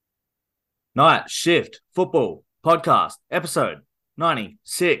Night Shift Football Podcast, episode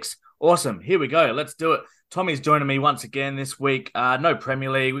 96. Awesome. Here we go. Let's do it. Tommy's joining me once again this week. No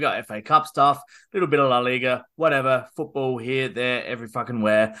Premier League. We got FA Cup stuff, a little bit of La Liga, whatever. Football here, there, every fucking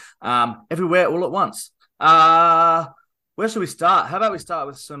where. Everywhere all at once. Where should we start? How about we start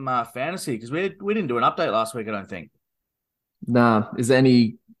with some fantasy? Because we didn't do an update last week, I don't think. Nah, is there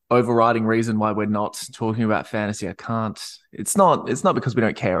any overriding reason why we're not talking about fantasy? I can't. It's not because we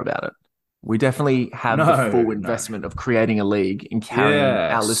don't care about it. We definitely have the No, full no. investment of creating a league and carrying our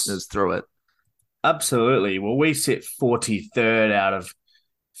Yes, listeners through it. absolutely. Well, we sit 43rd out of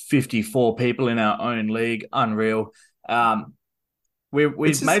 54 people in our own league. Unreal. Um, It's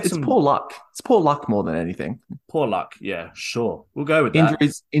we've just made it's some poor luck. It's poor luck more than anything. poor luck. Yeah, sure. We'll go with that.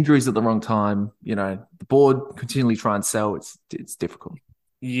 Injuries at the wrong time. The board continually try and sell. It's difficult.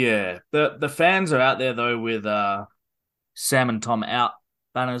 Yeah. The fans are out there though with Sam and Tom out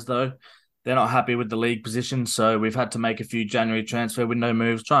banners though. They're not happy with the league position, so we've had to make a few January transfer window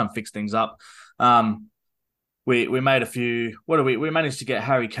moves, try and fix things up. Um, we made a few. What do we managed to get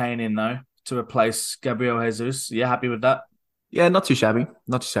Harry Kane in though to replace Gabriel Jesus. You happy with that? Yeah, not too shabby.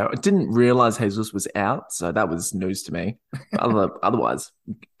 Not too shabby. I didn't realize Jesus was out, so that was news to me. Otherwise,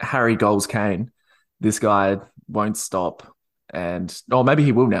 Harry goals Kane. This guy won't stop, and maybe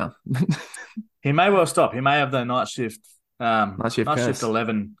he will now. He may well stop. He may have the Night shift night shift curse.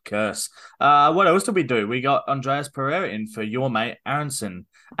 11 curse. What else did we do? We got Andreas Pereira in for your mate Aronson,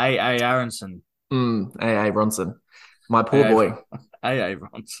 A Aronson, A. Ronson, my poor A boy, A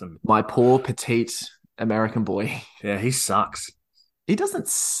Ronson. my poor petite American boy. Yeah, he sucks. He doesn't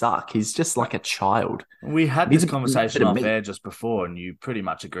suck. He's just like a child. We had this Needs a conversation bit of off meat. air just before, and you pretty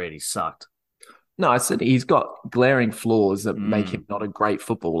much agreed he sucked. No, I said he's got glaring flaws that make Mm. him not a great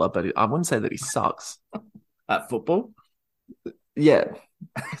footballer, but I wouldn't say that he sucks. At football. Yeah,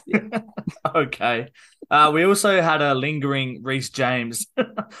 yeah. Okay. We also had a lingering Reece James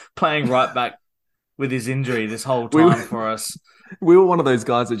playing right back with his injury this whole We time for us. we were one of those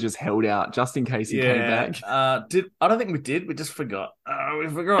guys that just held out just in case he came Yeah. back. Did I don't think we did. We just forgot. We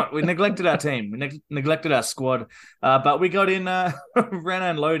forgot. We neglected our team. We neglected our squad. But we got in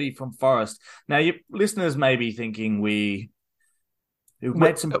Renan Lodi from Forest. Now, you listeners may be thinking we've We're,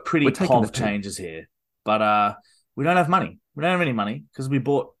 made some pretty we're taking the pov piss. changes here, but we don't have money. We don't have any money because we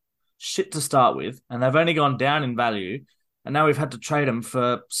bought shit to start with, and they've only gone down in value, and now we've had to trade them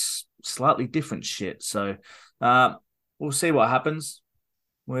for slightly different shit. So uh, we'll see what happens.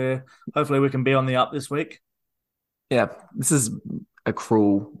 We're hopefully we can be on the up this week. Yeah, this is a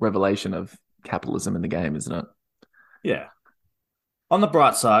cruel revelation of capitalism in the game, isn't it? Yeah. On the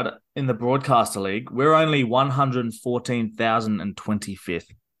bright side, in the Broadcaster League, we're only 114,025th.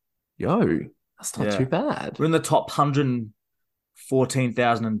 Yo, that's not too Yeah. bad. We're in the top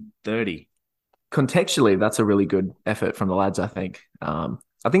 114,030. Contextually, that's a really good effort from the lads, I think. I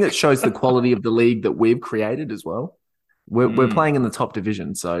think it shows the quality of the league that we've created as well. We're Mm, playing in the top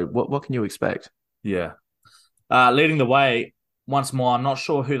division, so what can you expect? yeah. Leading the way once more. I'm not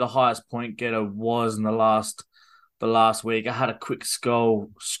sure who the highest point getter was in the last week. I had a quick scroll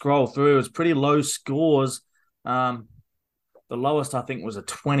through. It was pretty low scores. Um, the lowest I think was a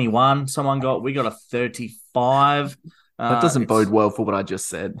 21. We got a 35. That doesn't bode It's well for what I just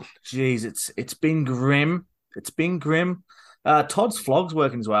said. Geez, it's been grim. It's been grim. Todd's flog's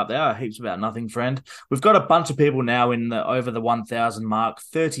working his way up there. Heaps about nothing, friend. We've got a bunch of people now in the over the 1,000 mark.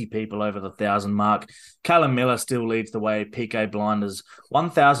 30 people over the 1,000 mark. Callum Miller still leads the way. PK Blinders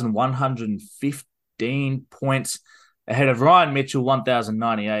 1,115 points ahead of Ryan Mitchell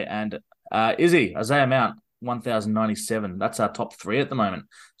 1,098 and Izzy Isaiah Mount 1,097. That's our top three at the moment.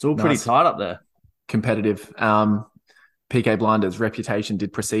 It's all pretty Nice, tight up there. competitive. PK Blinders' reputation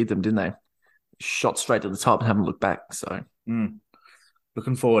did precede them, didn't they? Shot straight to the top and haven't looked back. So Mm.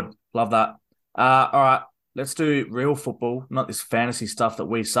 Looking forward. Love that. All right. Let's do real football, not this fantasy stuff that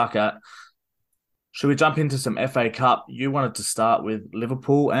we suck at. Should we jump into some FA Cup? You wanted to start with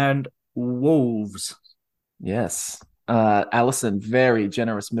Liverpool and Wolves. yes, Allison, very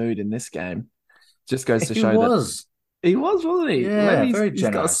generous mood in this game. Just goes to He show that was. he was, wasn't he? Yeah, Maybe very he's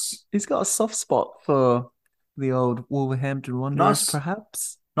got generous. he's got a soft spot for the old Wolverhampton Wanderers, Nice,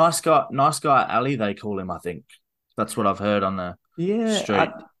 perhaps. nice guy, Ali, they call him, I think. That's what I've heard on the Yeah, street.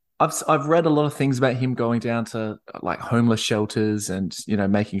 I've read a lot of things about him going down to like homeless shelters and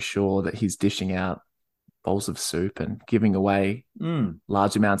making sure that he's dishing out bowls of soup and giving away Mm,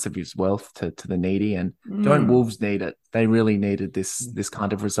 large amounts of his wealth to the needy. And don't mm. Wolves need it? They really needed this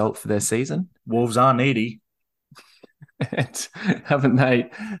kind of result for their season. Wolves are needy. And haven't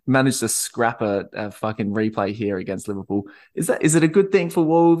they managed to scrap a fucking replay here against Liverpool? Is it a good thing for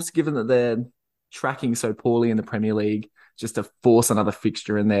Wolves, given that they're tracking so poorly in the Premier League, just to force another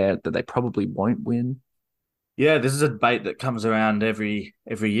fixture in there that they probably won't win? Yeah, this is a debate that comes around every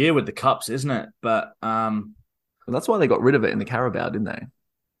year with the cups, isn't it? But Well, that's why they got rid of it in the Carabao, didn't they?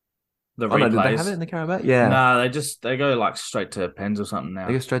 the Oh no, did they have it replays. in the Carabao? Yeah, No, they go like straight to pens or something they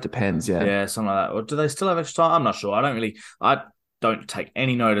go now. straight to pens. Yeah, Yeah, something like that. Or do they still have extra time? I'm not sure. I don't take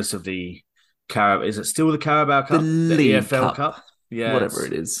any notice of the Carab. Is it still the Carabao the Cup, the League EFL Cup, Cup? Yeah, whatever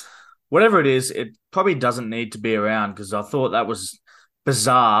it's it is. whatever it is. It probably doesn't need to be around because I thought that was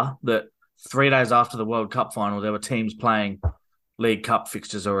bizarre that 3 days after the World Cup final, there were teams playing League Cup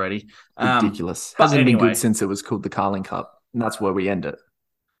fixtures already. Ridiculous. But Hasn't been good anyway, since it was called the Carling Cup. And that's where we end it.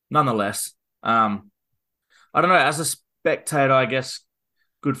 nonetheless, I don't know. As a spectator, I guess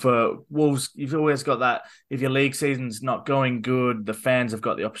good for Wolves. You've always got that. If your league season's not going good, the fans have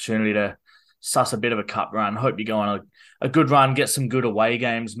got the opportunity to suss a bit of a cup run. Hope you go on a good run, get some good away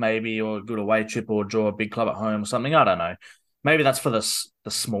games, maybe, or a good away trip, or draw a big club at home or something. I don't know. Maybe that's for the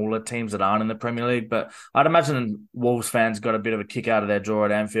smaller teams that aren't in the Premier League, but I'd imagine Wolves fans got a bit of a kick out of their draw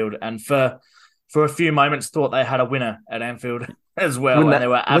at Anfield, and for a few moments thought they had a winner at Anfield as well, and they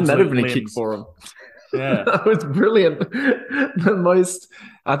were Wouldn't that have absolute been a kick limbs. for them? Yeah. That was brilliant.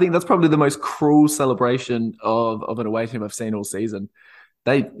 I think that's probably the most cruel celebration of an away team I've seen all season.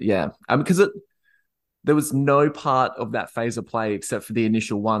 Yeah, because there was no part of that phase of play except for the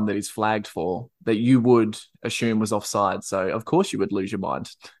initial one that he's flagged for that you would assume was offside. So of course you would lose your mind.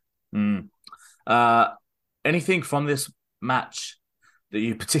 Mm. Uh, anything from this match that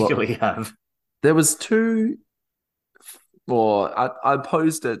you Well, particularly have? there was two, or I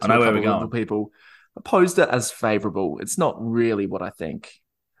posed it I to a know where we're couple of Liverpool going. people. I posed it as favourable. It's not really what I think,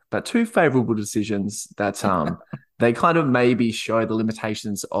 but two favourable decisions that they kind of maybe show the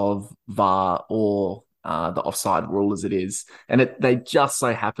limitations of VAR or the offside rule as it is, and they just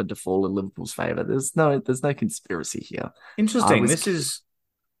so happen to fall in Liverpool's favour. There's no conspiracy here. I Interesting. was This ki- is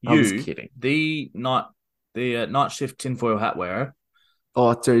I was you, kidding. the night shift tinfoil hat wearer.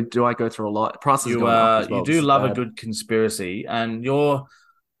 Oh, do I go through a lot? Price is You going up as you well. This do is love a bad. good conspiracy, and you're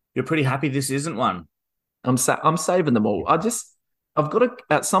pretty happy this isn't one. I'm saving them all. I've got to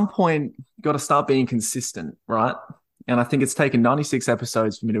at some point got to start being consistent, right? And I think it's taken 96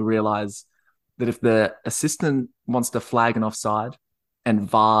 episodes for me to realize that if the assistant wants to flag an offside and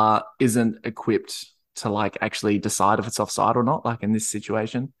VAR isn't equipped to like actually decide if it's offside or not, like in this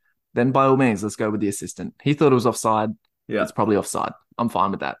situation, then by all means, let's go with the assistant. He thought it was offside. Yeah. It's probably offside. I'm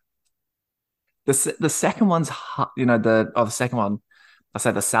fine with that. The second one's, the second one, I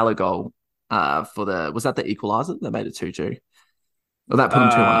say the Salah goal was that the equalizer that made it 2-2? Well, that put them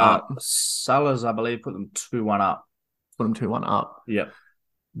 2-1 up. Salah's, I believe, put them 2-1 up. Put them 2-1 up. Yep.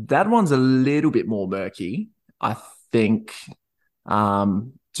 That one's a little bit more murky. I think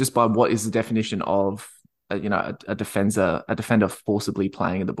just by what is the definition of a defender forcibly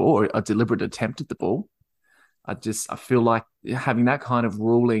playing at the ball or a deliberate attempt at the ball. I feel like having that kind of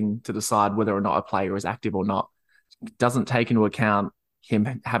ruling to decide whether or not a player is active or not doesn't take into account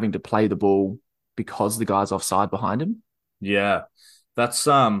him having to play the ball because the guy's offside behind him. Yeah. That's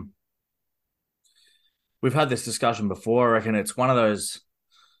we've had this discussion before. I reckon it's one of those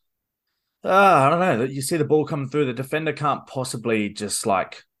I don't know. You see the ball coming through, the defender can't possibly just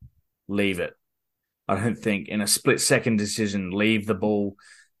like leave it. I don't think in a split second decision, leave the ball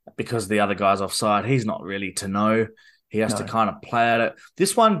because the other guy's offside. He's not really to know. He has to No. kind of play at it.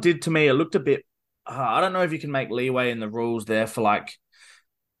 This one did to me, it looked a bit, I don't know if you can make leeway in the rules there for like,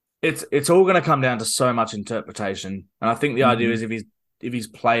 it's all going to come down to so much interpretation. And I think the idea is Mm. if he's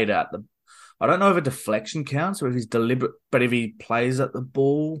played at the, I don't know if a deflection counts or if he's deliberate, but if he plays at the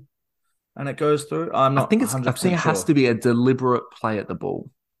ball and it goes through, I'm not I think 100% it has sure. to be a deliberate play at the ball.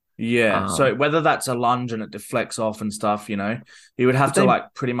 Yeah, so Um, whether that's a lunge and it deflects off and stuff, he would have but to they,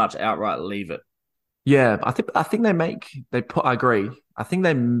 like pretty much outright leave it. yeah, I think they put. I agree. I think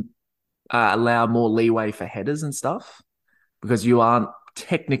they allow more leeway for headers and stuff because you aren't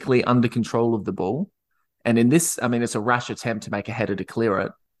technically under control of the ball. And in this, I mean, it's a rash attempt to make a header to clear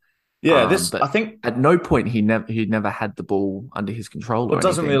it. Yeah, this I But think at no point he never had the ball under his control or what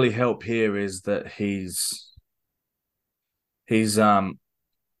doesn't anything. really help here is that he's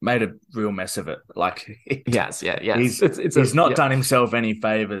made a real mess of it. Like Yes, yeah, yes. he's It's a he's not yeah. done himself any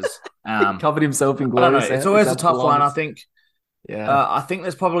favors. He covered himself in I don't know. glory, It's Sam. Is always a that tough one. polite? Yeah. I think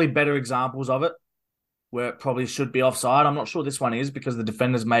there's probably better examples of it where it probably should be offside. I'm not sure this one is because the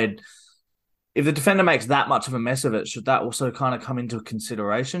defender's made if the defender makes that much of a mess of it, should that also kind of come into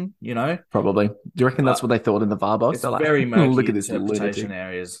consideration? Probably. Do you reckon that's But what they thought in the VAR box? it's They're like, very look murky at this interpretation lunatic.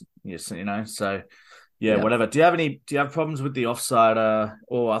 areas. Yes, So yeah, Yeah, whatever. Do you have problems with the offside?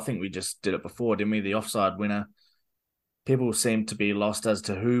 Or I think we just did it before, didn't we? The offside winner. People seem to be lost as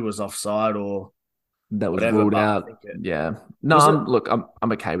to who was offside or that was whatever. ruled But I out. think it Yeah. No, was it.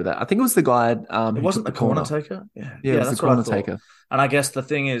 I'm okay with that. I think it was the guy It who took wasn't the the corner corner. taker. Yeah, Yeah, it yeah, was the that's what I corner thought. taker. And I guess the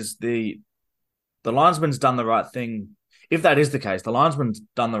thing is the linesman's done the right thing. If that is the case, the linesman's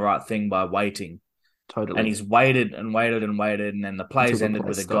done the right thing by waiting, and Totally. he's waited and waited and waited, and then the Until play's the ended play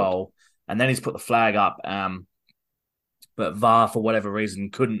with a stopped. goal, and then he's put the flag up. But VAR for whatever reason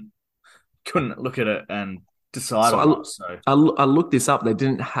couldn't look at it and decide So on it. So I looked this up. They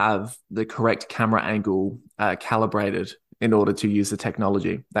didn't have the correct camera angle calibrated in order to use the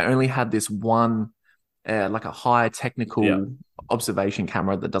technology. They only had this one, like a high yeah, technical observation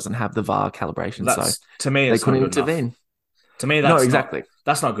camera that doesn't have the VAR calibration. So that's to me, they it's not couldn't good enough. intervene. To me, No, exactly.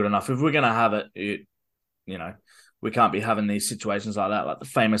 that's not good enough. If we're gonna have it, you know, we can't be having these situations like that, like the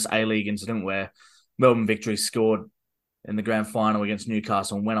famous A League incident where Melbourne Victory scored in the grand final against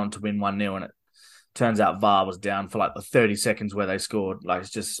Newcastle and went on to win 1-0, and it turns out VAR was down for like the 30 seconds where they scored. Like, it's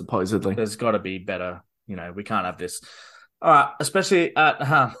just, Supposedly. there's got to be better. We can't have this. All right, especially at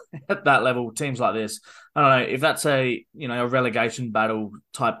at that level, teams like this. I don't know if that's a relegation battle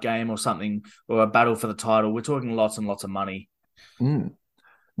type game or something, or a battle for the title. We're talking lots and lots of money. Mm.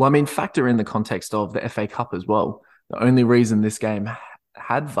 Well, I mean, factor in the context of the FA Cup as well. The only reason this game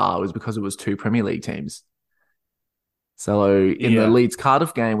had VAR was because it was two Premier League teams. So in the Yeah, Leeds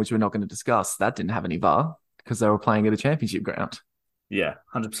Cardiff game, which we're not going to discuss, that didn't have any VAR because they were playing at a championship ground. yeah,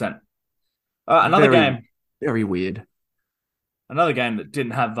 100%. Another Very, game. very weird. Another game that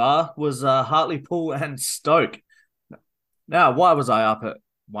didn't have VAR was Hartlepool and Stoke. Now, why was I up at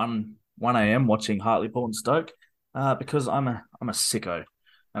 1 a.m. watching Hartlepool and Stoke? Because I'm a sicko,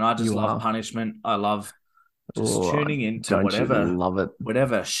 and I just You love are. punishment. I love just Oh, tuning into don't you love it?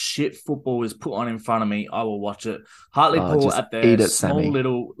 whatever shit football is put on in front of me. I will watch it. Hartlepool Just at their eat it, small Sammy.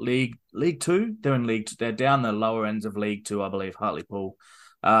 little League Two. They're in League Two. They're down the lower ends of League Two, I believe. Hartlepool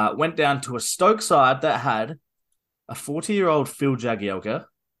went down to a Stoke side that had a 40-year-old Phil Jagielka,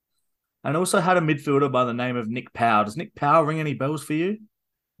 and also had a midfielder by the name of Nick Powell. Does Nick Powell ring any bells for you?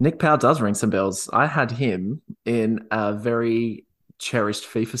 Nick Powell does ring some bells. I had him in a very cherished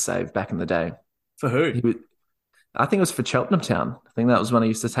FIFA save back in the day. For who? He was, I think it was for Cheltenham Town. I think that was when I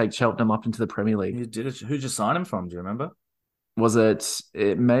used to take Cheltenham up into the Premier League. You did it. Who'd you sign him from? Do you remember? Was it?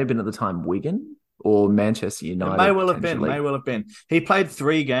 It may have been at the time Wigan or Manchester It may United well have been. potentially. May well have been. He played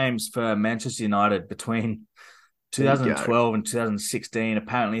 3 games for Manchester United between There you go. 2012 and 2016.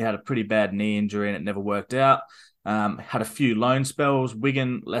 Apparently, he had a pretty bad knee injury and it never worked out. Had a few loan spells.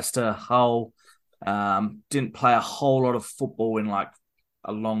 Wigan, Leicester, Hull. Didn't play a whole lot of football in like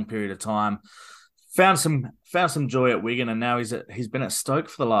a long period of time. Found some joy at Wigan, and now he's been at Stoke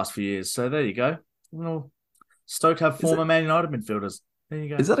for the last few years. So there you go. Well, Stoke have Is former it? Man United midfielders. There you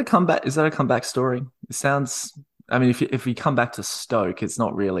go. Is that a comeback? Is that a comeback story? It sounds. I mean, if we come back to Stoke, it's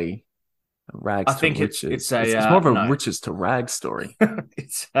not really I rags to think it's riches. a It's more of a no. riches to rags story.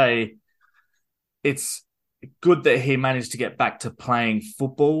 it's a it's good that he managed to get back to playing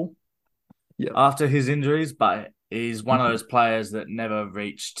football Yeah. after his injuries, but he's one of those players that never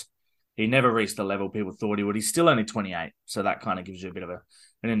reached the level people thought he would. He's still only 28, so that kind of gives you a bit of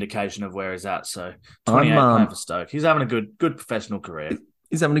an indication of where he's at. So I'm 28 playing for Stoke. He's having a good professional career.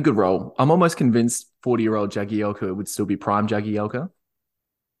 he's having a good role. I'm almost convinced 40-year-old Jagielka would still be prime Jagielka.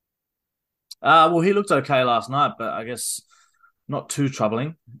 Well, he looked okay last night, but I guess not too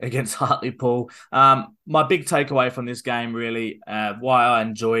troubling against Hartlepool. My big takeaway from this game, really, why I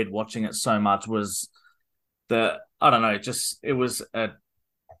enjoyed watching it so much was that, I don't know, just it was a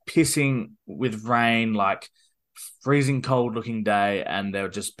pissing with rain, like freezing cold looking day, and there were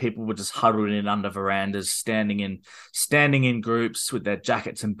just people were just huddled in under verandas, standing in groups with their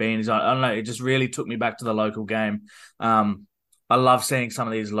jackets and beanies. I don't know, it just really took me back to the local game. I love seeing some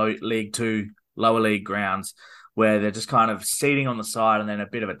of these League Two, lower league grounds where they're just kind of seating on the side and then a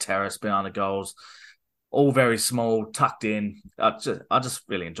bit of a terrace behind the goals, all very small, tucked in. I just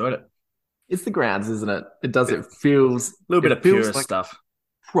really enjoyed it. A It's the grounds, isn't it? It does. It feels. little bit It of feels purist like stuff.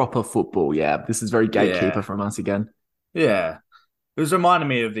 proper football. Yeah, this is very gatekeeper Yeah, from us again. yeah. It was reminding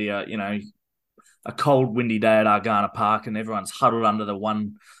me of a cold, windy day at Argana Park, and everyone's huddled under the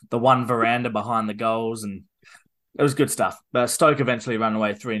one veranda behind the goals, and it was good stuff. But Stoke eventually ran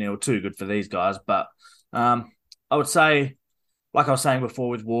away 3-0, too good for these guys. But I would say, like I was saying before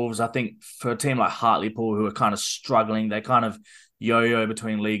with Wolves, I think for a team like Hartlepool, who are kind of struggling, they kind of yo-yo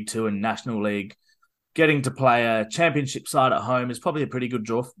between League Two and National League. Getting to play a championship side at home is probably a pretty good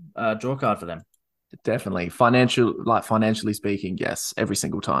draw card for them. Definitely. Financially speaking, yes, every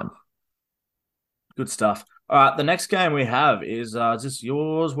single time. Good stuff. All right, the next game we have is this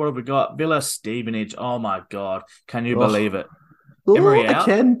yours? What have we got? Villa Stevenage. Oh my God. Can you believe it? Emery out?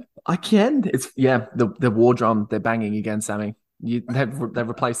 I can. It's the war drum they're banging again, Sammy. They've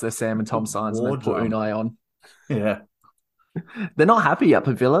replaced their Sam and Tom signs and they've put Unai on. Yeah. They're not happy up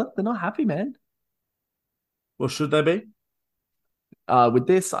at Villa. They're not happy, man. Well, should they be? With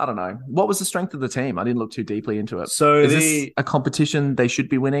this, I don't know. What was the strength of the team? I didn't look too deeply into it. So is this a competition they should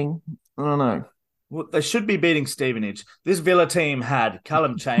be winning? I don't know. Well, they should be beating Stevenage. This Villa team had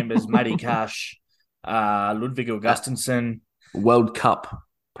Callum Chambers, Matty Cash, Ludwig Augustinsson. World Cup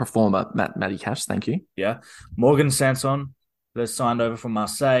performer, Matty Cash, thank you. Yeah. Morgan Sanson, they're signed over from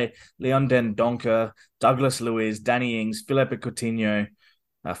Marseille. Leon Den Donker, Douglas Luiz, Danny Ings, Philippe Coutinho,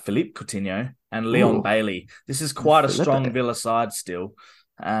 and Leon Bailey. This is quite a strong Villa side still.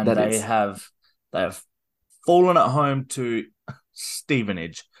 And they have fallen at home to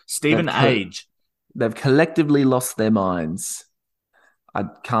Stevenage. Age. They've collectively lost their minds. You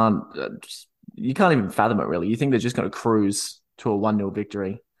can't even fathom it, really. You think they're just going to cruise to a 1-0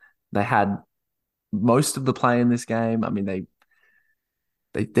 victory. They had most of the play in this game. I mean, they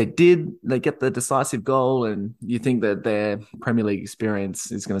get the decisive goal, and you think that their Premier League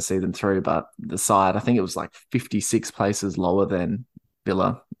experience is going to see them through. But the side, I think it was like 56 places lower than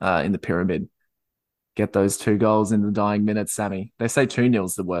Villa in the pyramid. Get those 2 goals in the dying minutes, Sammy. They say 2-0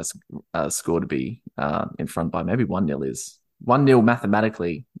 is the worst score to be in front by. Maybe 1-0 is. 1-0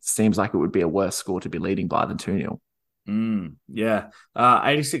 mathematically seems like it would be a worse score to be leading by than 2-0. Yeah.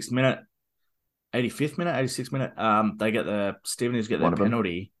 86th minute. Stevenage get their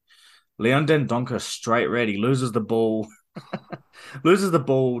penalty. Leon Den Donker straight red. He loses the ball.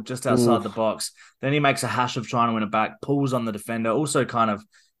 Just outside the box. Then he makes a hash of trying to win it back, pulls on the defender, also kind of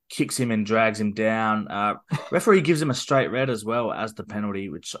kicks him and drags him down. Referee gives him a straight red as well as the penalty,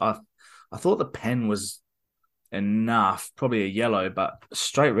 which I thought the pen was enough, probably a yellow, but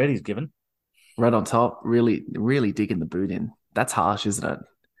straight red he's given. Red on top, really, really digging the boot in. That's harsh, isn't it?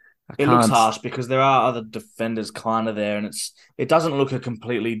 It looks harsh because there are other defenders kind of there, and it doesn't look a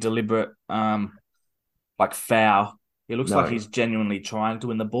completely deliberate like foul. It looks like he's genuinely trying to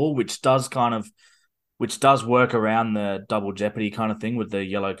win the ball, which does work around the double jeopardy kind of thing with the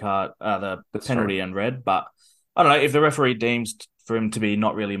yellow card, the penalty and red. But I don't know, if the referee deems for him to be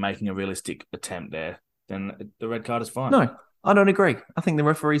not really making a realistic attempt there, then the red card is fine. No, I don't agree. I think the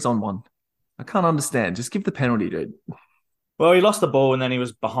referee's on one. I can't understand. Just give the penalty, dude. Well, he lost the ball and then he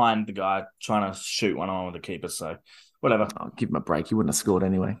was behind the guy trying to shoot one on with the keeper. So whatever. I'll give him a break. He wouldn't have scored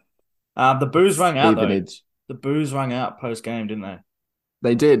anyway. The boos rang out though. The boos rang out post game, didn't they?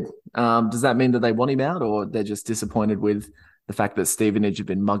 They did. Does that mean that they want him out, or they're just disappointed with the fact that Stevenage have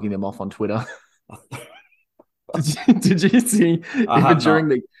been mugging them off on Twitter? Did you see? Even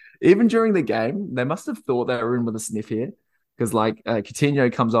during the game, they must have thought they were in with a sniff here, because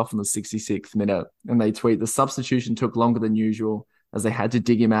Coutinho comes off in the 66th minute, and they tweet the substitution took longer than usual as they had to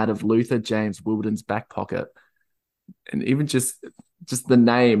dig him out of Luther James Wilden's back pocket, and even just the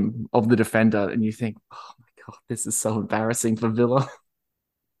name of the defender, and you think, oh my God, this is so embarrassing for Villa.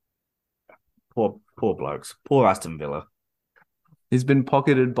 Poor blokes. Poor Aston Villa. He's been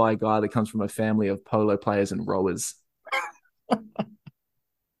pocketed by a guy that comes from a family of polo players and rowers.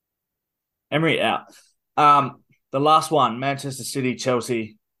 Emery out. The last one, Manchester City,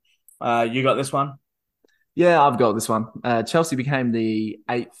 Chelsea. You got this one? Yeah, I've got this one. Chelsea became the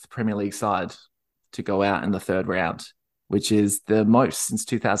 8th Premier League side to go out in the 3rd round, which is the most since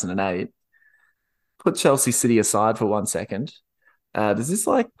 2008. Put Chelsea City aside for 1 second. Does this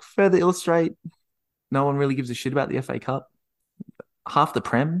further illustrate no one really gives a shit about the FA Cup? Half the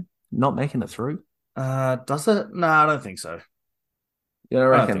Prem not making it through? Does it? No, I don't think so. Yeah, I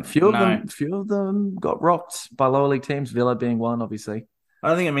reckon. Few of them got rocked by lower league teams, Villa being one, obviously. I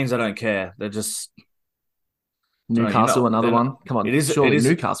don't think it means they don't care. They're just... Newcastle, another one. Come on, surely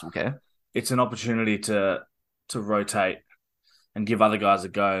Newcastle care. It's an opportunity to rotate and give other guys a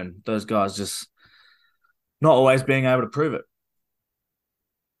go, and those guys just not always being able to prove it.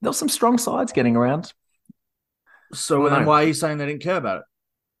 There were some strong sides getting around. So then why are you saying they didn't care about it?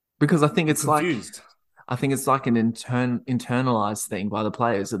 Because I think it's confused. I think it's like an internalized thing by the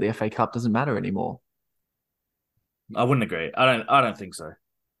players that the FA Cup doesn't matter anymore. I wouldn't agree. I don't think so.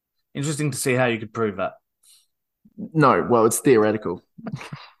 Interesting to see how you could prove that. No, well, it's theoretical.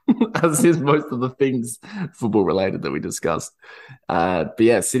 As is most of the things football related that we discussed. But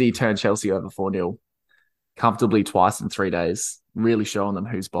yeah, City turned Chelsea over 4-0 comfortably twice in 3 days. really showing them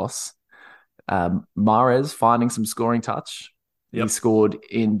who's boss. Mahrez finding some scoring touch. He Yep. scored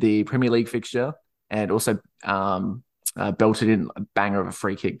in the Premier League fixture and also belted in a banger of a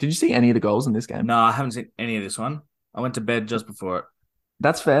free kick. Did you see any of the goals in this game? No, I haven't seen any of this one. I went to bed just before it.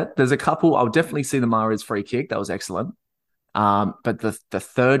 That's fair. There's a couple. I'll definitely see the Mahrez free kick. That was excellent. But the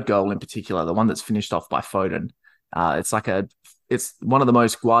third goal in particular, the one that's finished off by Foden, it's one of the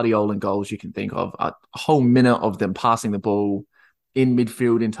most Guardiolan goals you can think of. A whole minute of them passing the ball in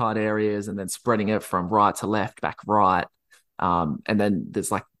midfield in tight areas and then spreading it from right to left, back right. And then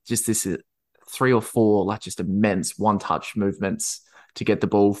there's like just this 3 or 4 like just immense one-touch movements to get the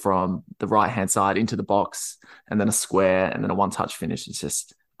ball from the right-hand side into the box, and then a square, and then a one-touch finish. It's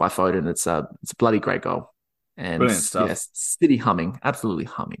just by Foden. It's a bloody great goal. And Brilliant stuff. yes, City humming, absolutely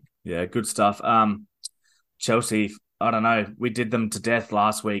humming. Yeah, good stuff. Chelsea, I don't know. We did them to death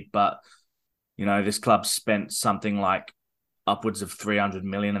last week, but this club spent something like upwards of 300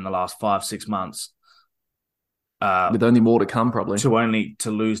 million in the last 5-6 months. With only more to come, probably.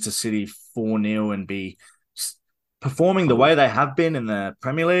 To lose to City 4-0 and be performing the way they have been in the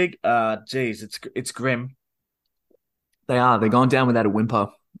Premier League. Geez, it's grim. They're going down without a whimper.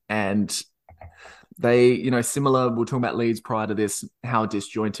 And they, similar, we were talking about Leeds prior to this, how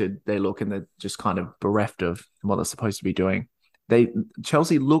disjointed they look, and they're just kind of bereft of what they're supposed to be doing.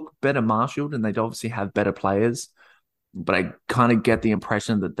 Chelsea look better marshaled, and they obviously have better players, but I kind of get the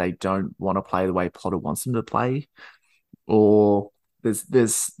impression that they don't want to play the way Potter wants them to play, or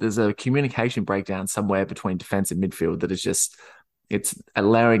there's a communication breakdown somewhere between defense and midfield that is just, it's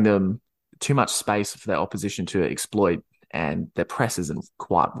allowing them too much space for their opposition to exploit, and their press isn't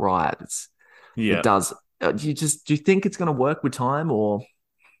quite right. It does. Do you think it's going to work with time, or?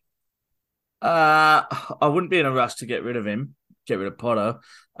 I wouldn't be in a rush to get rid of Potter.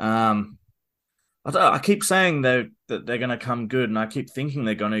 I keep saying that they're going to come good, and I keep thinking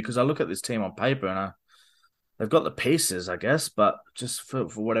they're going to, because I look at this team on paper and they've got the pieces, I guess, but just for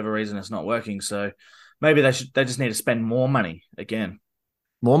whatever reason, it's not working. So maybe they just need to spend more money again.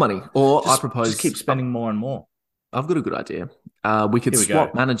 More money, or I propose just keep spending more and more. I've got a good idea. We could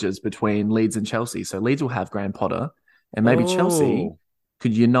swap managers between Leeds and Chelsea. So Leeds will have Graham Potter, and maybe Chelsea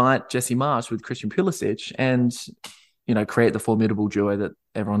could unite Jesse Marsch with Christian Pulisic, and create the formidable duo that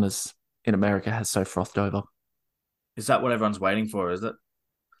everyone in America has so frothed over. Is that what everyone's waiting for? Is it?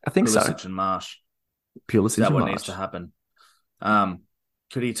 I think Pulisic and Marsch. Pulisic is that and what Marsch needs to happen?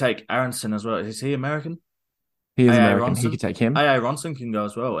 Could he take Aronson as well? Is he American? He is American. He could take him. A.A. Ronson can go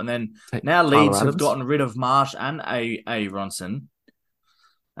as well. And then now Leeds have gotten rid of Marsch and A.A. Ronson.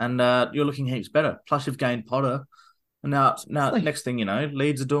 And you're looking heaps better. Plus you've gained Potter. And now next thing you know,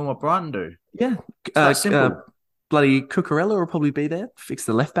 Leeds are doing what Brighton do. Yeah. It's simple. Bloody Cucurella will probably be there. Fix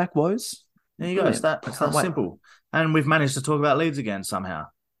the left-back woes. There you go. It's that simple. And we've managed to talk about Leeds again somehow.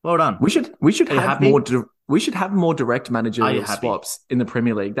 Well done. We should have more. We should have more direct managerial swaps in the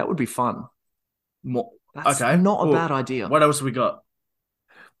Premier League. That would be fun. That's not a bad idea. What else have we got?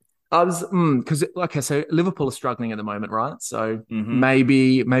 I was because so Liverpool are struggling at the moment, right? So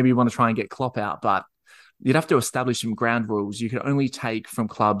maybe you want to try and get Klopp out, but you'd have to establish some ground rules. You could only take from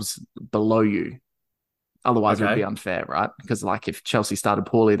clubs below you. Otherwise, it would be unfair, right? Because if Chelsea started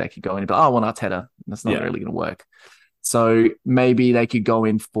poorly, they could go in and be, I want Arteta. That's not really going to work. So maybe they could go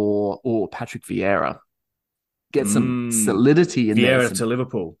in for Patrick Vieira. Get some solidity in Vieira to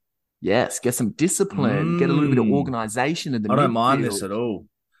Liverpool. Yes, get some discipline, get a little bit of organisation in the midfield. I don't mind this at all.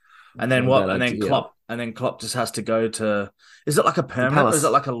 And then what? And then Klopp just has to go to. Is it like a permanent? Or is it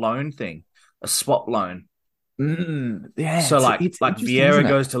like a loan thing, a swap loan? Yeah. So it's Vieira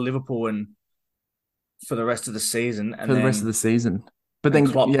goes to Liverpool and for the rest of the season, and the rest of the season. But then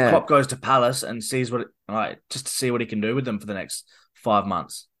Klopp goes to Palace and sees just to see what he can do with them for the next 5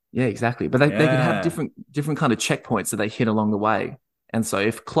 months. Yeah, exactly. But they could have different kind of checkpoints that they hit along the way. And so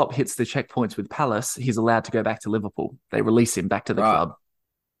if Klopp hits the checkpoints with Palace, he's allowed to go back to Liverpool. They release him back to the club.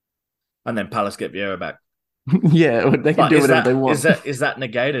 And then Palace get Vieira back. Yeah, they can do whatever they want. Is that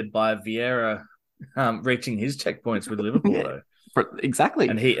negated by Vieira reaching his checkpoints with Liverpool, though? Exactly.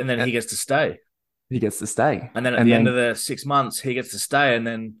 And he gets to stay. He gets to stay. And then at the end of the 6 months, he gets to stay. And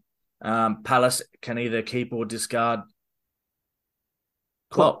then Palace can either keep or discard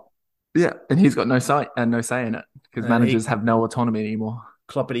Klopp. Yeah, and he's got no say in it because managers have no autonomy anymore.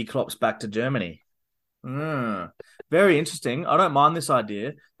 Kloppity Klopp's back to Germany. Very interesting. I don't mind this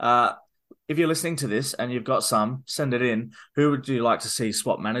idea. If you're listening to this and you've got some, send it in. Who would you like to see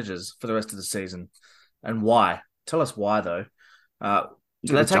swap managers for the rest of the season, and why? Tell us why, though.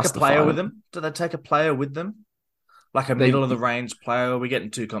 Do they take a player with them? Do they take a player with them? Like a middle of the range player? Or are we getting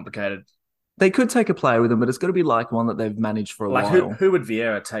too complicated? They could take a player with him, but it's got to be like one that they've managed for a Like while. who would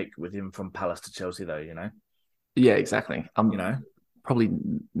Vieira take with him from Palace to Chelsea though? Yeah, exactly. Probably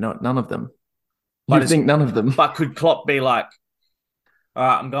none of them. But You think none of them? But could Klopp be like, all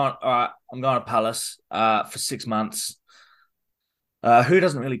right, I'm going to Palace for 6 months. Who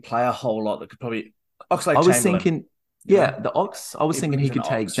doesn't really play a whole lot that could probably Oxlade-Chamberlain. I was thinking, the Ox. I was He thinking brings he could an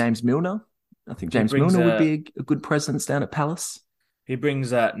take Ox. James Milner. I think He James brings Milner would be a good presence down at Palace. He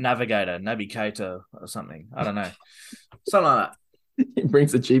brings a Navigator or something. I don't know. Something like that. He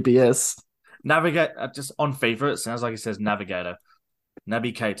brings a GPS. Just on FIFA, it sounds like he says Navigator.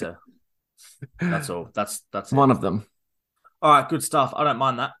 Navigator. That's all. That's it. One of them. All right, good stuff. I don't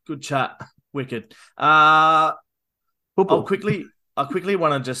mind that. Good chat. Wicked. Football. I quickly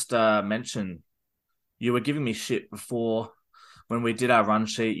want to just mention you were giving me shit before when we did our run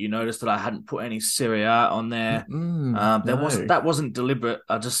sheet. You noticed that I hadn't put any Serie A on there. That wasn't deliberate.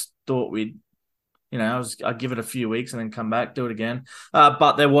 I just thought I'd give it a few weeks and then come back, do it again.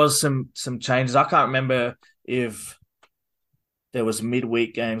 But there was some changes. I can't remember if there was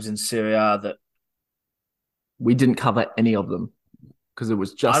midweek games in Serie A that we didn't cover any of them because it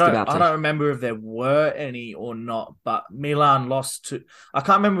was just I don't remember if there were any or not, but Milan lost to... I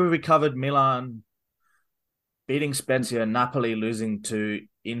can't remember if we covered Milan beating Spezia, Napoli losing to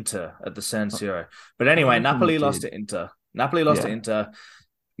Inter at the San Siro. But anyway, Napoli lost to Inter. To Inter.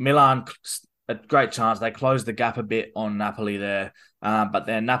 Milan, a great chance. They closed the gap a bit on Napoli there. But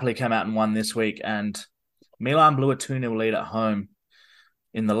then Napoli came out and won this week, and Milan blew a 2-0 lead at home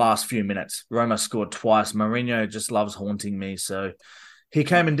in the last few minutes. Roma scored twice. Mourinho just loves haunting me, so he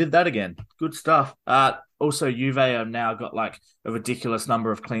came and did that again. Good stuff. Also, Juve have now got like a ridiculous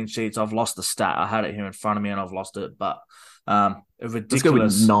number of clean sheets. I've lost the stat. I had it here in front of me and I've lost it, but a ridiculous... Let's go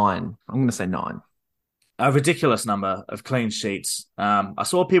with 9. I'm going to say 9. A ridiculous number of clean sheets. I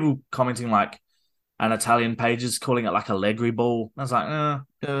saw people commenting like on Italian pages calling it like Allegri ball. I was like,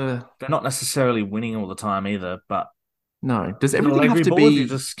 they're not necessarily winning all the time either, but... No. Does everything have to be... You're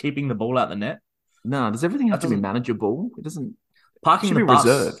just keeping the ball out the net? No. Does everything have to be manageable? It doesn't... Parking the bus,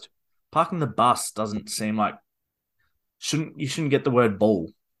 reserved. Parking the bus doesn't seem like... You shouldn't get the word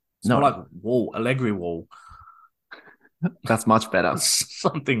ball. It's more like wall, Allegri wall. That's much better.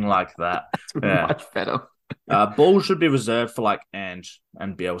 Something like that. That's much better. Ball should be reserved for like Ange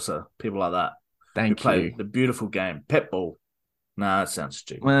and Bielsa, people like that. Thank you. The beautiful game. Pep ball. No, that sounds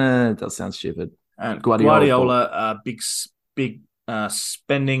stupid. Well, it does sound stupid. And Guardiola big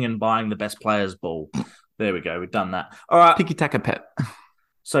spending and buying the best players ball. There we go. We've done that. All right. Tiki-taka Pep.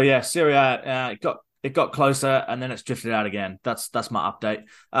 So yeah, Serie A, it got closer and then it's drifted out again. That's my update.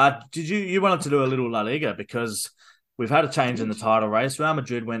 Did you wanted to do a little La Liga because we've had a change in the title race. Real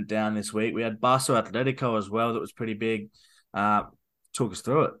Madrid went down this week. We had Barca Atletico as well. That was pretty big. Talk us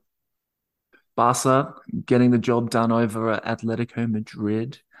through it. Barca getting the job done over at Atletico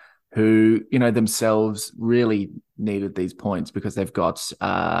Madrid, who, themselves really needed these points because they've got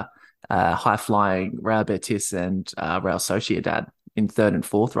high-flying Real Betis and Real Sociedad in 3rd and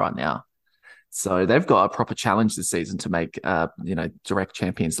 4th right now. So they've got a proper challenge this season to make, direct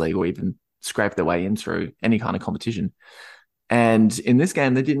Champions League or even scrape their way in through any kind of competition. And in this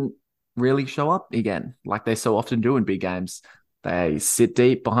game, they didn't really show up again, like they so often do in big games. They sit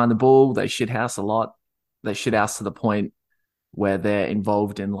deep behind the ball. They shithouse a lot. They shithouse to the point where they're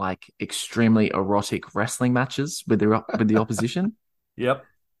involved in like extremely erotic wrestling matches with the opposition. Yep.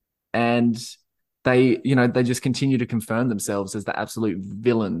 And they just continue to confirm themselves as the absolute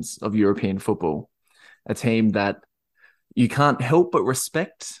villains of European football. A team that you can't help but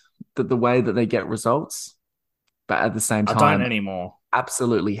respect the way that they get results, but at the same time, I don't anymore.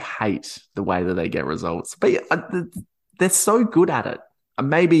 Absolutely hate the way that they get results. But they're so good at it.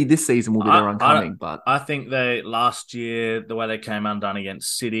 Maybe this season will be their oncoming, but I think last year, the way they came undone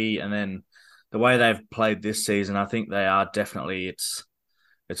against City, and then the way they've played this season, I think they are definitely it's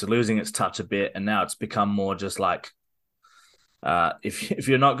losing its touch a bit, and now it's become more just like if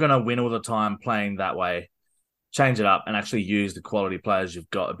you're not going to win all the time playing that way, change it up and actually use the quality players you've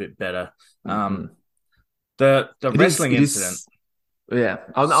got a bit better. The wrestling incident. I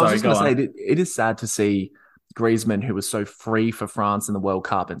was just going to say it is sad to see Griezmann, who was so free for France in the World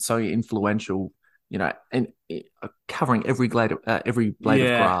Cup and so influential, and covering every blade of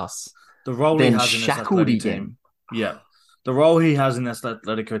grass. The role then he has in this Atletico team. Yeah. The role he has in this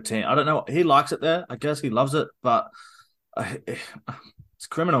Atletico team. I don't know. He likes it there. I guess he loves it, but it's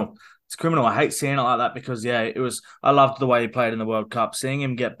criminal. It's criminal. I hate seeing it like that because, I loved the way he played in the World Cup. Seeing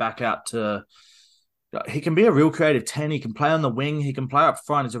him get back out to... He can be a real creative 10. He can play on the wing. He can play up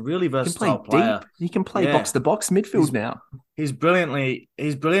front. He's a really versatile player. He can play box-to-box midfield now. he's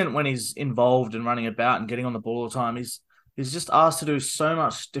brilliant when he's involved and running about and getting on the ball all the time. He's just asked to do so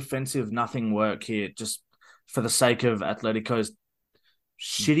much defensive nothing work here, just for the sake of Atletico's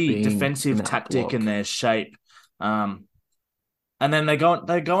shitty Being in defensive that tactic and block. their shape. And then they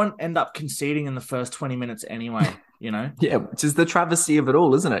go and end up conceding in the first 20 minutes anyway, you know? Yeah, which is the travesty of it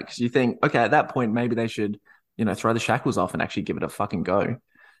all, isn't it? Because you think, okay, at that point, maybe they should, throw the shackles off and actually give it a fucking go.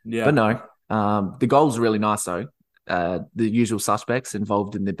 But Yeah. no, the goal's really nice though. The usual suspects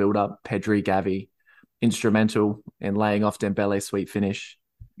involved in the build-up: Pedri, Gavi, instrumental in laying off Dembele's sweet finish.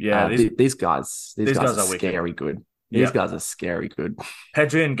 Yeah, These these guys guys are are wicked. scary good. These Yeah. guys are scary good.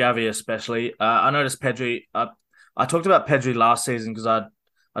 Pedri and Gavi especially. I noticed Pedri. I talked about Pedri last season because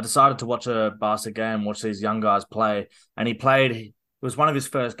I decided to watch a Barca game, watch these young guys play, and he played. It was one of his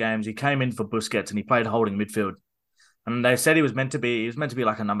first games. He came in for Busquets and he played holding midfield. And they said he was meant to be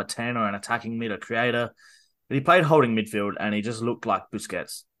like a number 10 or an attacking mid, a creator. But he played holding midfield and he just looked like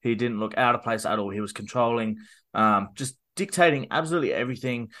Busquets. He didn't look out of place at all. He was controlling, just dictating absolutely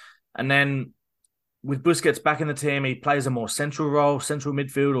everything. And then with Busquets back in the team, he plays a more central role, central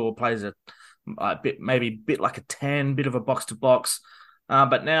midfield, or plays a bit, maybe a bit like a 10, bit of a box to box.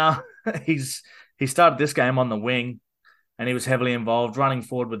 But now he started this game on the wing, and he was heavily involved, running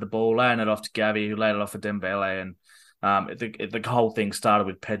forward with the ball, laying it off to Gavi, who laid it off for Dembele, and the whole thing started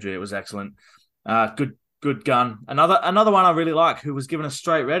with Pedri. It was excellent. Good gun. Another one I really like, who was given a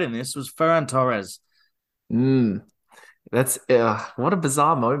straight red in this, was Ferran Torres. Mm, that's what a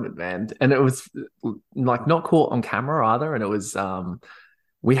bizarre moment, man. And it was like not caught on camera either. And it was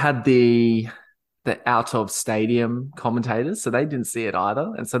we had the out of stadium commentators, so they didn't see it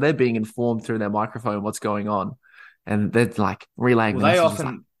either, and so they're being informed through their microphone what's going on, and they're like relaying Well, the messages.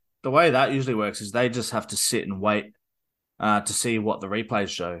 Like, the way that usually works is they just have to sit and wait to see what the replays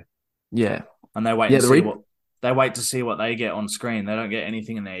show, yeah, and they wait yeah, and to see what they get on screen. They don't get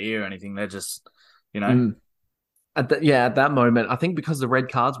anything in their ear or anything. They're just, you know. mm. At that moment, I think because the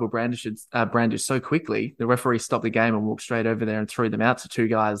red cards were brandished so quickly, the referee stopped the game and walked straight over there and threw them out to two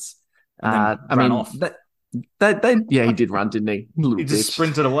guys. And then I ran mean, off. yeah, he did run, didn't he? Little He just bitch.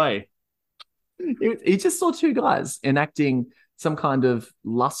 sprinted away. He just saw two guys enacting some kind of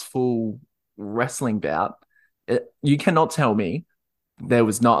lustful wrestling bout. You cannot tell me there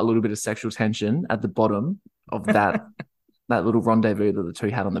was not a little bit of sexual tension at the bottom of that little rendezvous that the two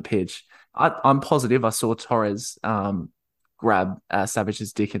had on the pitch. I'm positive I saw Torres grab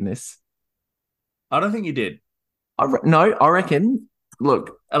Savage's dick in this. I don't think you did. No, I reckon.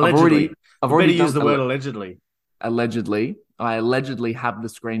 Look, Allegedly. I've You better already use done the word allegedly. allegedly. I allegedly have the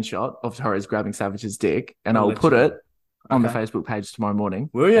screenshot of Torres grabbing Savage's dick, and I will put Allegedly. it on the Okay. Facebook page tomorrow morning.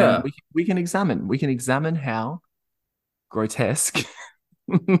 Will And ya? we can examine how grotesque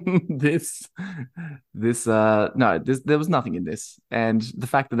this there was nothing in this, and the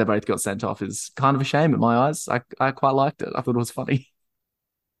fact that they both got sent off is kind of a shame in my eyes. I quite liked it. I thought it was funny.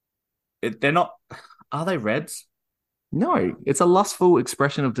 They're not. Are they Reds? No, it's a lustful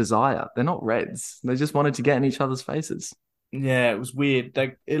expression of desire. They're not Reds. They just wanted to get in each other's faces. Yeah, it was weird.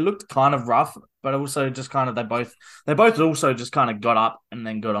 It looked kind of rough, but also just kind of they both also just kind of got up and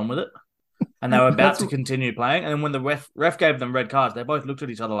then got on with it. And they were about to continue playing. And then when the ref gave them red cards, they both looked at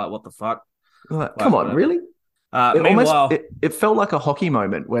each other like, "What the fuck?" Come Like, on, whatever. really? It almost Meanwhile, it felt like a hockey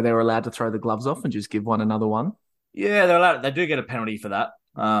moment where they were allowed to throw the gloves off and just give one another one. yeah, they're allowed. They do get a penalty for that.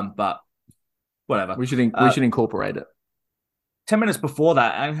 But whatever. We should incorporate it. 10 minutes before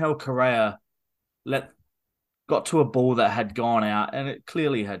that, Angel Correa let got to a ball that had gone out, and it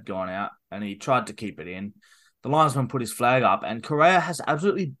clearly had gone out, and he tried to keep it in. The linesman put his flag up, and Correa has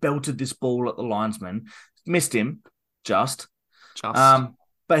absolutely belted this ball at the linesman. Missed him, just. Just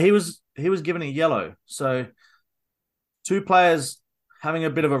But he was given a yellow. So two players having a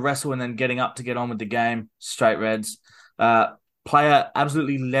bit of a wrestle and then getting up to get on with the game, straight reds. Player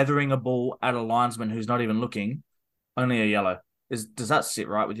absolutely leathering a ball at a linesman who's not even looking, only a yellow. Does that sit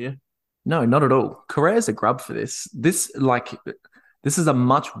right with you? no, not at all. Correa's a grub for this. This is a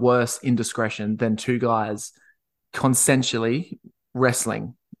much worse indiscretion than two guys consensually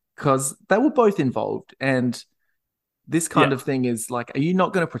wrestling because they were both involved. And this kind of thing is like, are you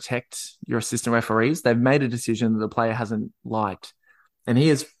not going to protect your assistant referees? They've made a decision that the player hasn't liked, and he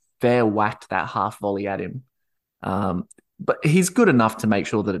has fair whacked that half volley at him. But he's good enough to make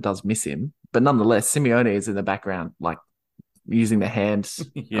sure that it does miss him. But nonetheless, Simeone is in the background, like using the hand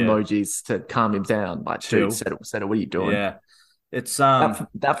emojis to calm him down. Like, Chill. dude, settle. What are you doing? Yeah. It's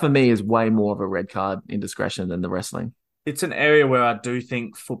that for me is way more of a red card indiscretion than the wrestling. It's an area where I do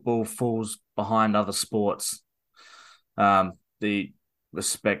think football falls behind other sports. The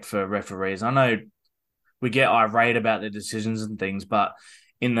respect for referees. I know we get irate about their decisions and things, but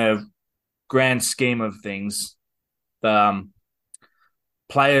in the grand scheme of things, the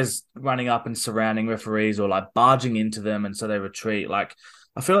players running up and surrounding referees or like barging into them and so they retreat. Like,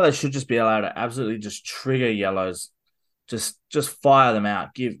 I feel like they should just be allowed to absolutely just trigger yellows, just fire them out,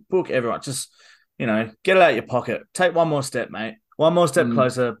 book everyone, just get it out of your pocket, take one more step, mate, one more step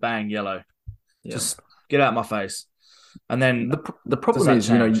closer, bang, yellow, just get out of my face. And then the problem is,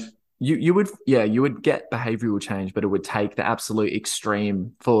 you would get behavioural change, but it would take the absolute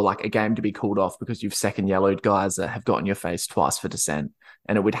extreme for like a game to be called off because you've second yellowed guys that have gotten your face twice for dissent.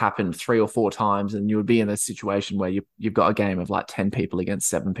 And it would happen 3 or 4 times, and you would be in a situation where you've got a game of like 10 people against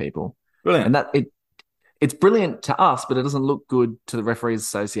 7 people. Brilliant. And it's brilliant to us, but it doesn't look good to the Referees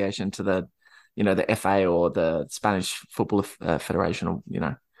Association, to the FA or the Spanish Football Federation, or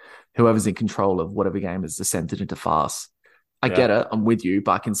whoever's in control of whatever game is dissented into farce. I get it. I'm with you,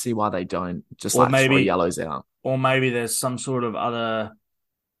 but I can see why they don't just throw yellows out. Or maybe there's some sort of other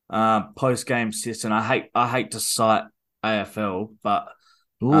post-game system. I hate to cite AFL, but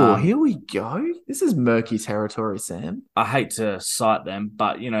here we go. This is murky territory, Sam. I hate to cite them,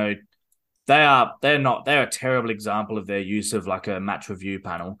 but they're a terrible example of their use of like a match review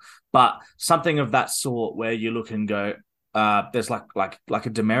panel. But something of that sort where you look and go, there's like a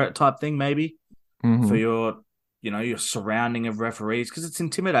demerit type thing maybe for your surrounding of referees, because it's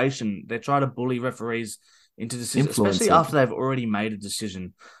intimidation. They try to bully referees into decisions, especially after they've already made a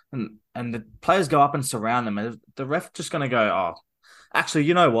decision, and the players go up and surround them, and the ref just going to go, oh, actually,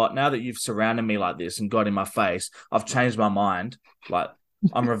 you know what? Now that you've surrounded me like this and got in my face, I've changed my mind. Like,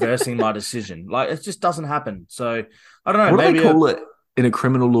 I'm reversing my decision. Like, it just doesn't happen. So I don't know. What do they call it in a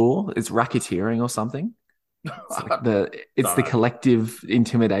criminal law? It's racketeering or something. It's the collective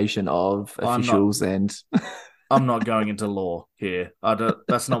intimidation of officials I'm not going into law here.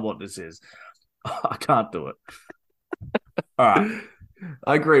 That's not what this is. I can't do it. All right.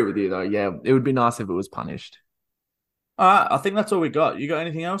 I agree with you, though. Yeah, it would be nice if it was punished. All right. I think that's all we got. You got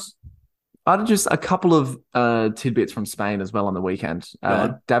anything else? I had just a couple of tidbits from Spain as well on the weekend.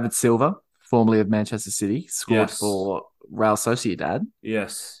 David Silva, formerly of Manchester City, scored for Real Sociedad.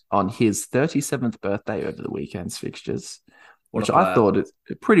 Yes. On his 37th birthday over the weekend's fixtures. Which I thought is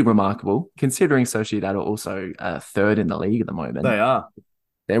pretty remarkable, considering Sociedad are also third in the league at the moment. They are.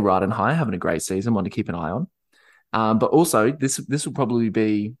 They're riding high, having a great season, one to keep an eye on. But also, this will probably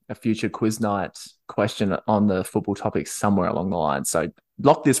be a future quiz night question on the football topics somewhere along the line. So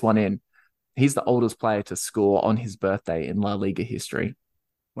lock this one in. He's the oldest player to score on his birthday in La Liga history.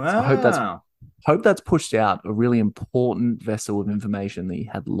 Wow. So I hope that's pushed out a really important vessel of information that you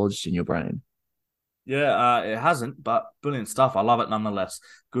had lodged in your brain. Yeah, it hasn't, but brilliant stuff. I love it nonetheless.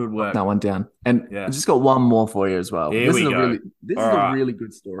 Good work. That one down. And I just got one more for you as well. Here this we go. This is a really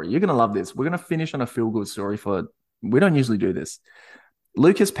good story. You're going to love this. We're going to finish on a feel-good story we don't usually do this.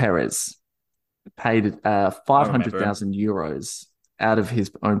 Lucas Perez paid 500,000 euros out of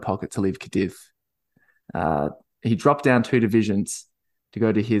his own pocket to leave Cadiz. He dropped down 2 divisions to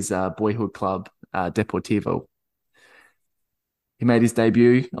go to his boyhood club, Deportivo. He made his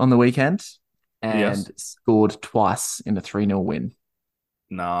debut on the weekend and scored twice in a 3-0 win.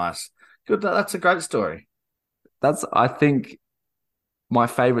 Nice. Good. That's a great story. That's, I think, my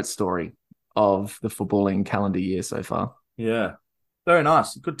favourite story of the footballing calendar year so far. Yeah. Very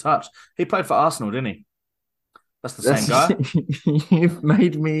nice. Good touch. He played for Arsenal, didn't he? That's the same guy. You've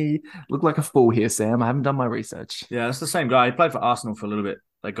made me look like a fool here, Sam. I haven't done my research. Yeah, that's the same guy. He played for Arsenal for a little bit.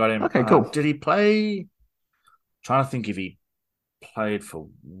 They got him. Okay, cool. Did he play? I'm trying to think if he played for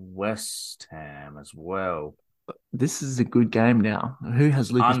West Ham as well. This is a good game now. Who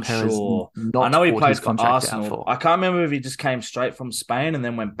has Lucas Perez not I know he bought played his for contract out Arsenal. for? I can't remember if he just came straight from Spain and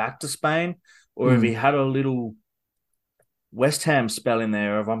then went back to Spain, or if he had a little West Ham spell in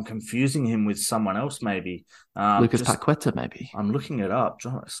there, or if I'm confusing him with someone else maybe. Lucas Paqueta, maybe. I'm looking it up.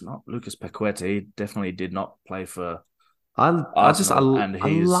 It's not Lucas Paqueta. He definitely did not play for Arsenal, and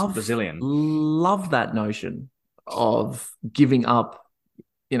he's Brazilian. Love that notion of giving up,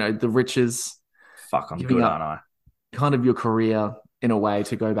 the riches. Fuck, I'm good, aren't I? Kind of your career in a way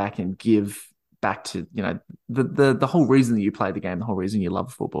to go back and give back to, the whole reason that you play the game, the whole reason you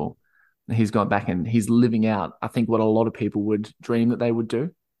love football. He's gone back and he's living out, I think, what a lot of people would dream that they would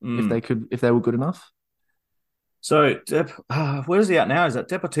do if they were good enough. So, where is he at now? Is that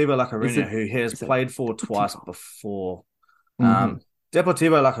Deportivo La Coruña, who he has played for twice before?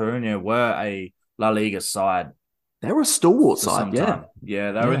 Deportivo La Coruña were a La Liga side. They were a stalwart side, yeah.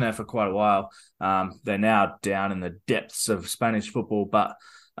 Yeah, they were in there for quite a while. They're now down in the depths of Spanish football, but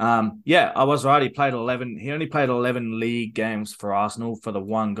Yeah, I was right. He played 11. He only played 11 league games for Arsenal for the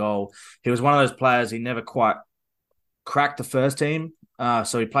one goal. He was one of those players. He never quite cracked the first team.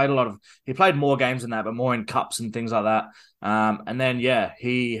 So he played more games than that, but more in cups and things like that. And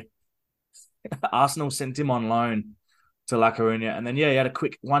then Arsenal sent him on loan to La Coruña, and then he had a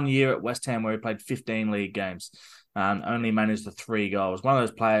quick 1 year at West Ham where he played 15 league games, only managed the 3 goals. One of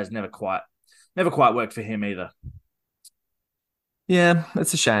those players never quite worked for him either. Yeah,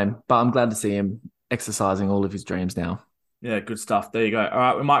 it's a shame, but I'm glad to see him exercising all of his dreams now. Yeah, good stuff. There you go. All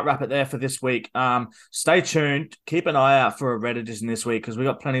right, we might wrap it there for this week. Stay tuned. Keep an eye out for a red edition this week because we've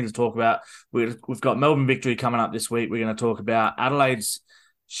got plenty to talk about. We've got Melbourne victory coming up this week. We're going to talk about Adelaide's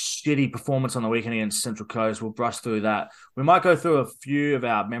shitty performance on the weekend against Central Coast. We'll brush through that. We might go through a few of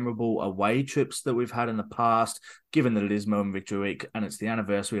our memorable away trips that we've had in the past, given that it is Melbourne victory week and it's the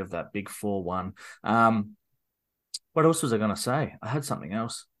anniversary of that big 4-1. What else was I going to say? I had something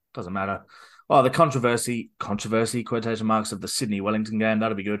else. Doesn't matter. Oh, the controversy, quotation marks, of the Sydney-Wellington game.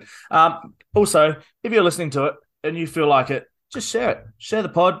 That'll be good. Also, if you're listening to it and you feel like it, just share it. Share the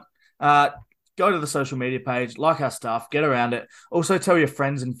pod. Go to the social media page, like our stuff, get around it. Also, tell your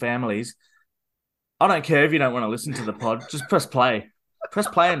friends and families. I don't care if you don't want to listen to the pod. Just press play. Press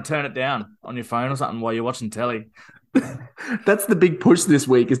play and turn it down on your phone or something while you're watching telly. That's the big push this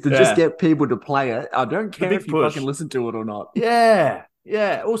week, is to just get people to play it. I don't care if you fucking listen to it or not. Yeah.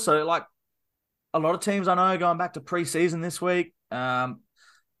 Yeah. Also, like, a lot of teams I know are going back to pre-season this week.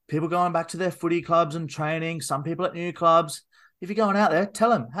 People going back to their footy clubs and training. Some people at new clubs. If you're going out there, tell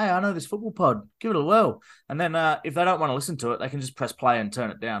them, hey, I know this football pod. Give it a whirl. And then if they don't want to listen to it, they can just press play and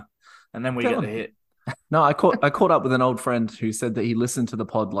turn it down. And then we get the hit. No, I caught up with an old friend who said that he listened to the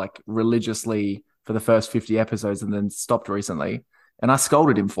pod like religiously for the first 50 episodes and then stopped recently. And I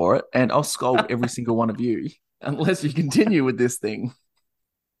scolded him for it. And I'll scold every single one of you unless you continue with this thing.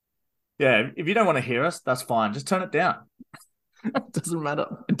 Yeah, if you don't want to hear us, that's fine. Just turn it down. It doesn't matter.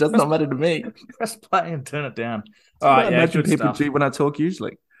 It does not matter to me. Press play and turn it down. All right, I imagine people do when I talk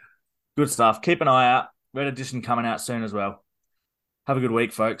usually. Good stuff. Keep an eye out. Red edition coming out soon as well. Have a good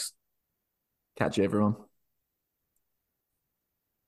week, folks. Catch you, everyone.